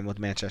his time with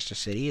Manchester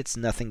City. It's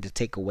nothing to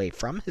take away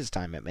from his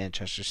time at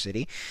Manchester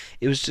City.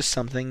 It was just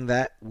something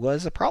that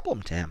was a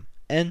problem to him.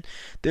 And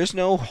there's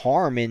no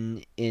harm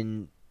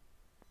in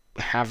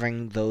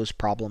having those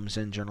problems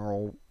in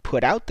general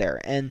put out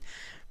there. And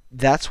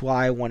that's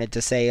why I wanted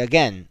to say,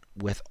 again,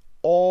 with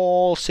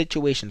all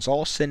situations,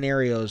 all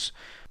scenarios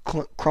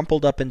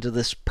crumpled up into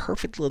this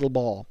perfect little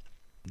ball,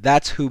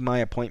 that's who my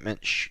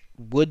appointment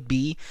would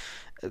be,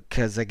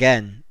 because,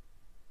 again,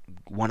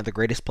 one of the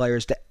greatest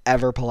players to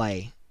ever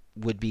play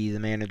would be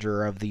the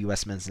manager of the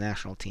U.S. men's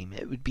national team.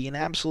 It would be an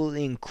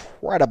absolutely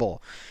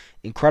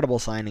incredible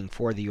signing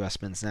for the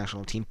U.S. men's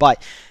national team.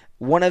 But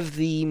one of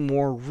the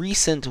more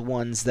recent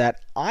ones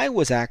that I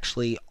was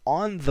actually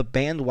on the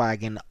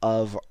bandwagon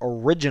of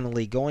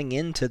originally going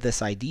into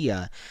this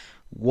idea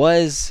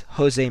was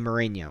Jose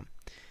Mourinho.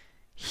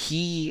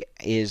 He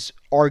is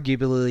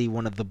arguably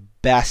one of the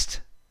best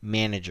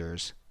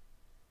managers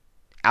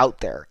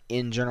out there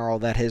in general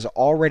that has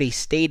already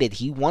stated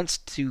he wants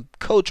to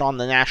coach on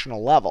the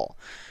national level.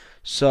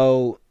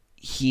 So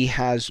he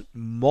has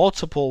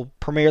multiple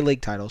Premier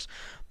League titles,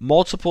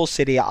 multiple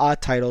Serie A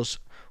titles,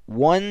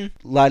 one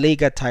La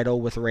Liga title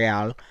with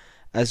Real,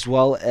 as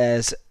well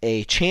as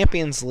a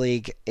Champions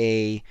League,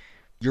 a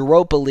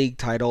Europa League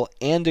title,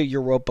 and a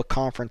Europa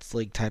Conference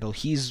League title.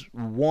 He's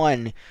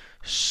won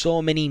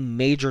so many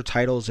major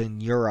titles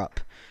in Europe.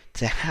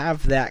 To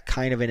have that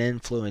kind of an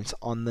influence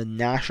on the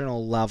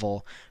national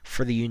level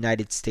for the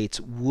United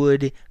States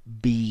would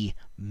be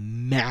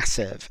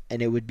massive,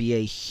 and it would be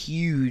a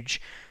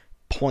huge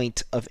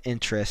point of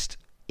interest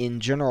in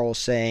general,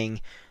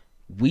 saying,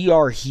 we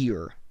are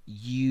here.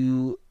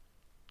 In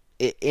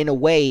a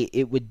way,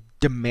 it would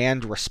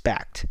demand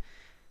respect,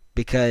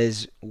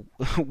 because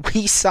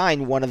we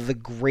signed one of the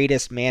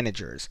greatest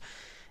managers.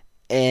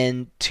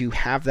 And to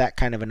have that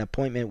kind of an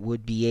appointment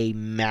would be a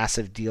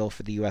massive deal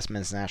for the U.S.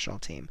 men's national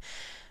team.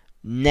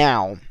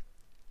 Now,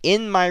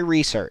 in my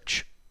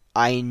research,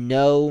 I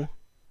know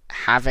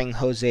having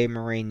Jose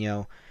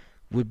Mourinho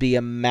would be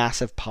a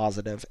massive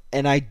positive,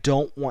 and I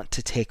don't want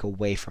to take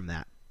away from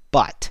that.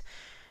 But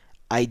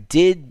I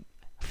did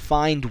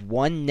find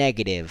one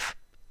negative,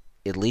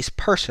 at least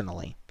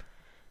personally,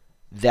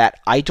 that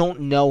I don't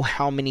know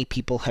how many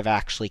people have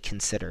actually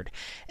considered,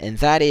 and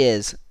that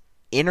is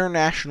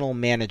international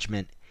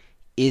management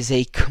is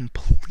a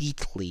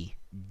completely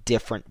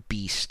different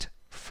beast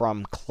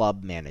from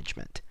club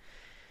management.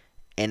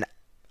 And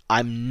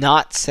I'm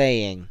not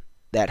saying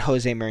that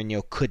Jose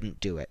Mourinho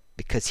couldn't do it,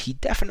 because he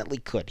definitely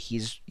could.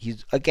 He's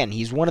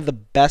one of the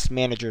best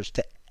managers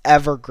to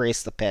ever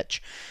grace the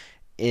pitch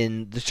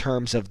in the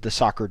terms of the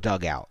soccer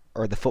dugout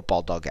or the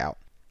football dugout.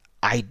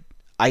 I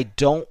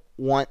don't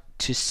want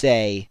to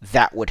say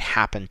that would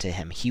happen to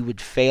him. He would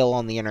fail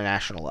on the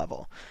international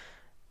level.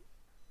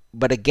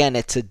 But again,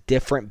 it's a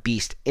different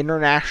beast.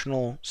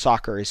 International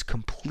soccer is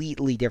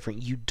completely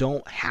different. You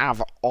don't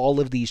have all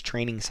of these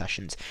training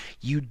sessions.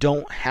 You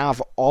don't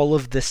have all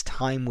of this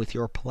time with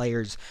your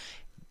players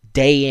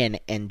day in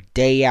and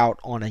day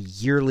out on a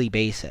yearly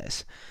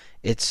basis.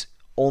 It's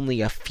only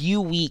a few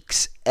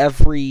weeks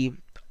every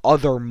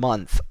other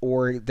month,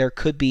 or there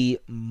could be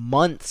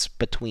months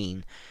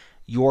between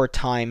your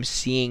time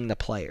seeing the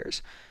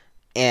players.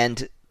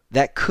 And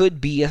that could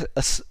be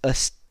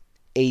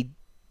a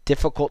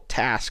difficult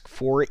task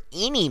for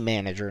any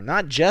manager,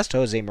 not just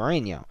Jose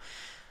Mourinho.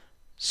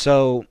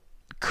 So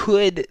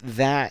could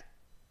that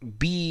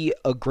be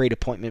a great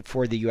appointment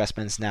for the U.S.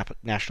 men's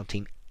national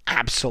team?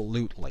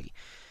 Absolutely.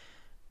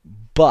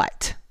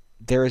 But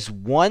there is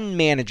one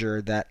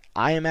manager that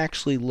I am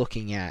actually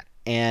looking at,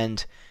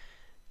 and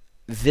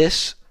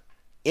this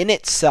in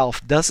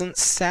itself doesn't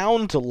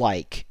sound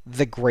like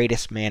the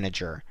greatest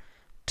manager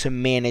to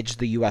manage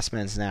the U.S.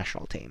 men's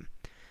national team.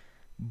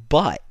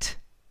 But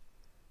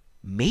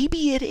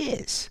maybe it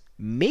is.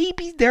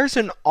 maybe there's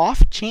an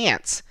off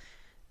chance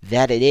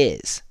that it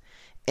is.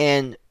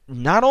 And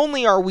not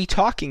only are we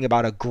talking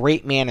about a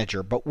great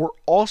manager, but we're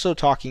also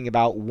talking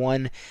about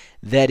one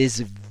that is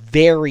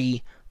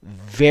very,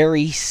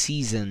 very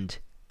seasoned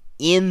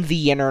in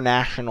the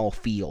international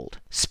field,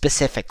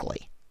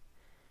 specifically.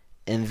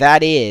 And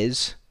that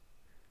is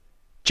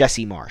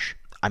Jesse Marsch.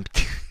 I'm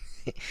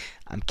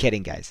I'm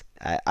kidding, guys.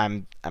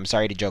 I'm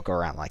sorry to joke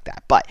around like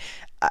that. But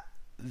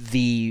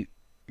the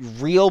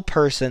real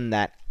person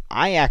that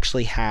I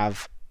actually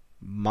have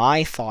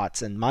my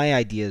thoughts and my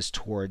ideas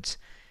towards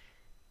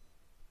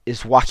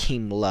is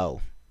Joachim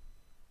Low.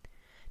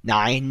 Now,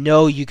 I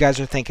know you guys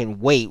are thinking,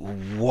 wait,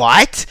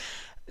 what?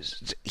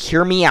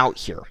 Hear me out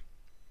here.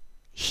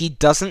 He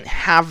doesn't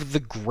have the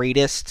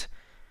greatest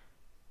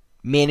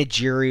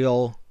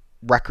managerial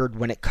record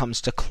when it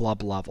comes to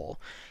club level.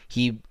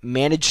 He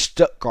managed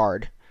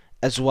Stuttgart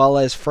as well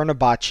as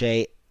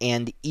Fenerbahce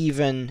and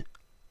even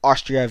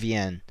Austria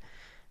Vienna.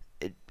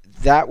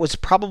 That was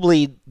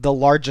probably the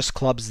largest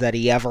clubs that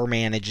he ever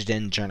managed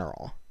in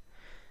general.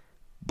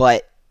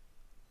 But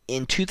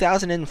in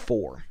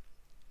 2004,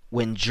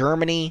 when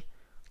Germany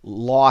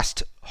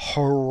lost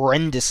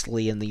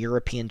horrendously in the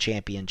European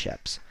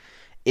Championships,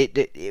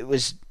 it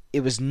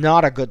was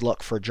not a good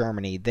look for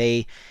Germany.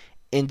 They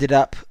ended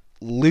up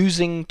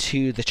losing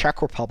to the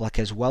Czech Republic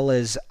as well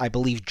as, I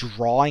believe,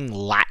 drawing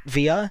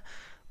Latvia,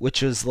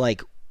 which was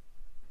like,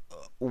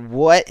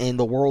 what in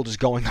the world is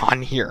going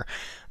on here?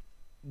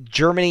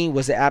 Germany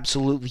was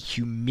absolutely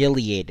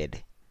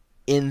humiliated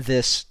in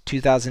this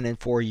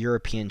 2004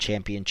 European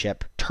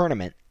Championship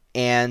tournament.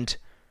 And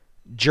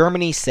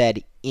Germany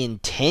said, in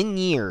 10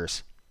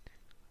 years,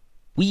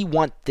 we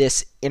want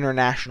this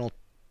international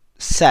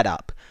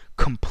setup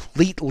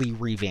completely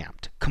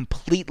revamped,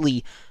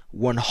 completely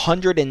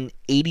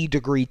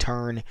 180-degree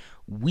turn.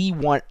 We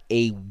want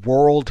a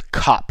World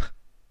Cup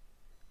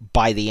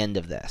by the end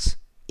of this,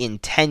 in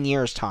 10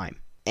 years' time.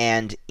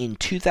 And in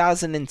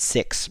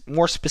 2006,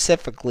 more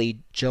specifically,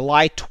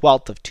 July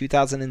 12th of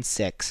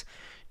 2006,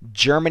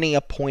 Germany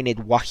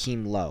appointed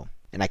Joachim Low.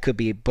 And I could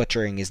be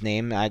butchering his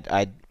name.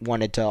 I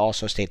wanted to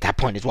also state that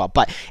point as well.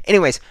 But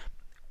anyways,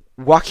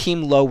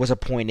 Joachim Low was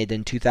appointed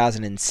in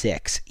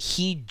 2006.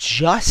 He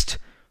just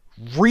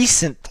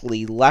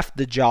recently left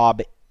the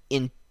job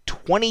in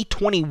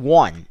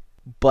 2021.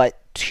 But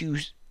to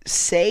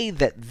say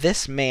that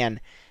this man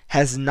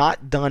has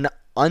not done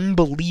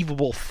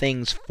unbelievable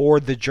things for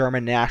the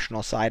German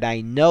national side,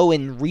 I know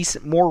in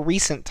more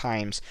recent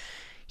times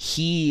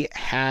he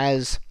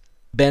has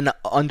been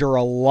under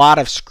a lot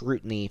of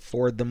scrutiny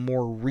for the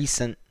more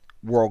recent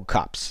World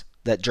Cups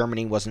that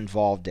Germany was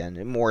involved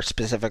in, more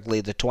specifically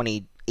the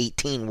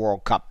 2018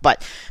 World Cup,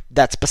 but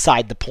that's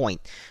beside the point.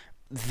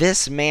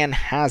 This man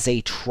has a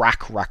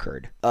track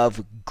record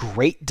of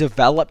great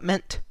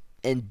development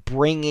and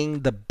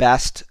bringing the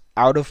best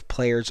out of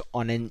players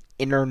on an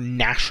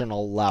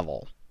international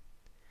level.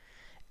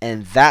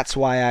 And that's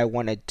why I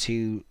wanted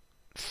to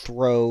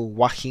throw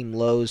Joachim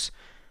Low's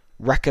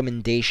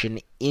recommendation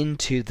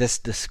into this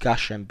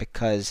discussion,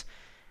 because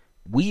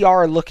we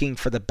are looking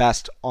for the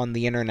best on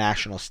the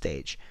international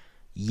stage.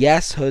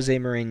 Yes, Jose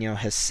Mourinho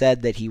has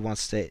said that he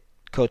wants to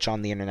coach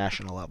on the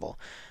international level,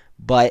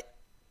 but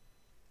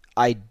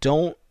I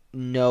don't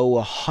know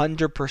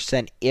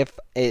 100% if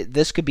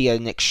this could be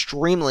an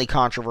extremely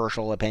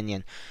controversial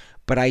opinion,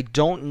 but I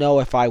don't know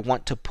if I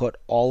want to put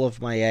all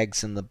of my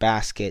eggs in the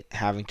basket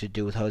having to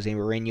do with Jose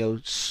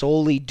Mourinho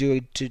solely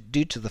due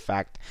to the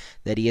fact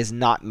that he has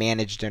not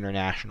managed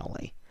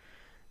internationally.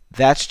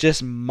 That's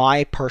just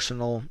my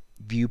personal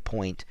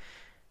viewpoint,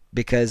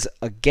 because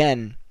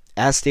again,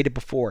 as stated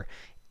before,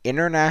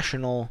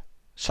 international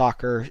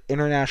soccer,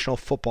 international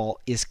football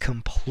is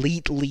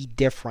completely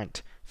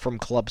different from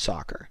club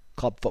soccer.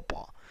 Club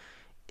football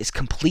is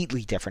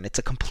completely different. It's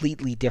a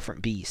completely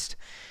different beast.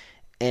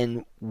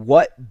 And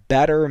what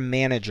better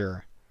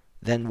manager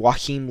than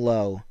Joachim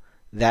Low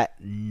that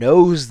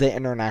knows the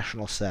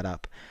international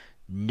setup,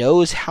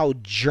 knows how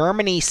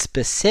Germany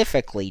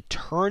specifically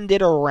turned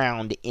it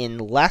around in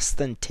less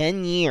than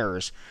 10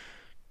 years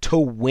to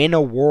win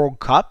a World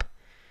Cup?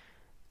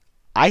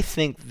 I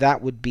think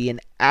that would be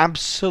an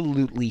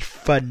absolutely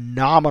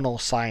phenomenal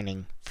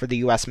signing for the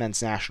U.S.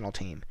 men's national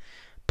team,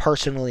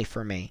 personally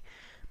for me.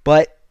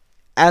 But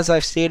as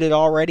I've stated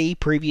already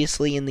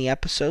previously in the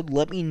episode,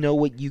 let me know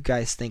what you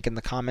guys think in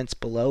the comments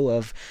below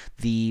of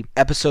the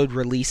episode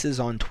releases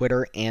on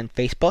Twitter and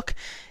Facebook.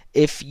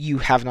 If you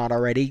have not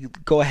already,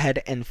 go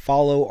ahead and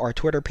follow our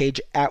Twitter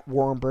page at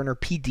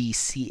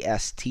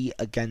WormburnerPDCST.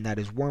 Again, that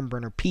is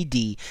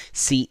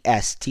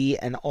WormburnerPDCST.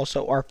 And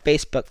also our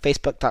Facebook,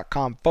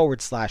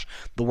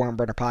 facebook.com/The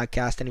Wormburner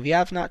Podcast. And if you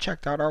have not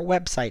checked out our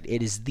website,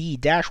 it is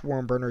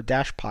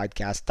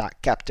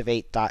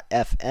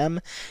the-wormburner-podcast.captivate.fm.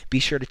 Be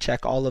sure to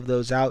check all of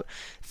those out.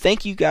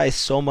 Thank you guys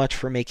so much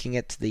for making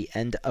it to the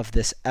end of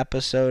this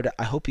episode.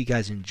 I hope you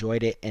guys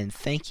enjoyed it. And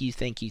thank you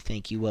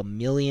a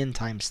million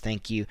times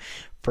thank you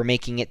for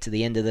making it to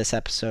the end of this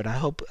episode. I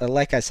hope,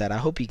 like I said, I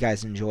hope you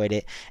guys enjoyed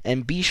it.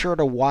 And be sure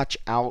to watch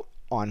out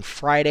on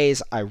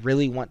Fridays. I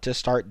really want to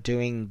start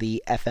doing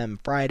the FM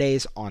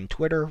Fridays on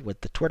Twitter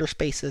with the Twitter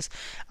Spaces.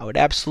 I would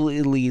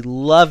absolutely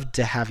love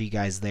to have you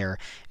guys there.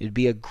 It would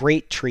be a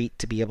great treat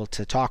to be able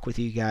to talk with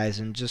you guys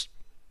and just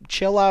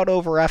chill out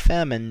over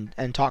FM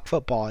and talk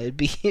football. It'd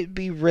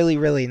be really,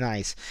 really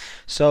nice.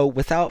 So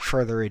without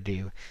further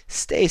ado,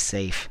 stay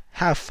safe,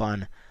 have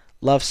fun,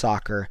 love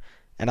soccer,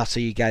 and I'll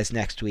see you guys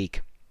next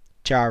week.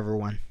 Ciao,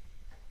 everyone.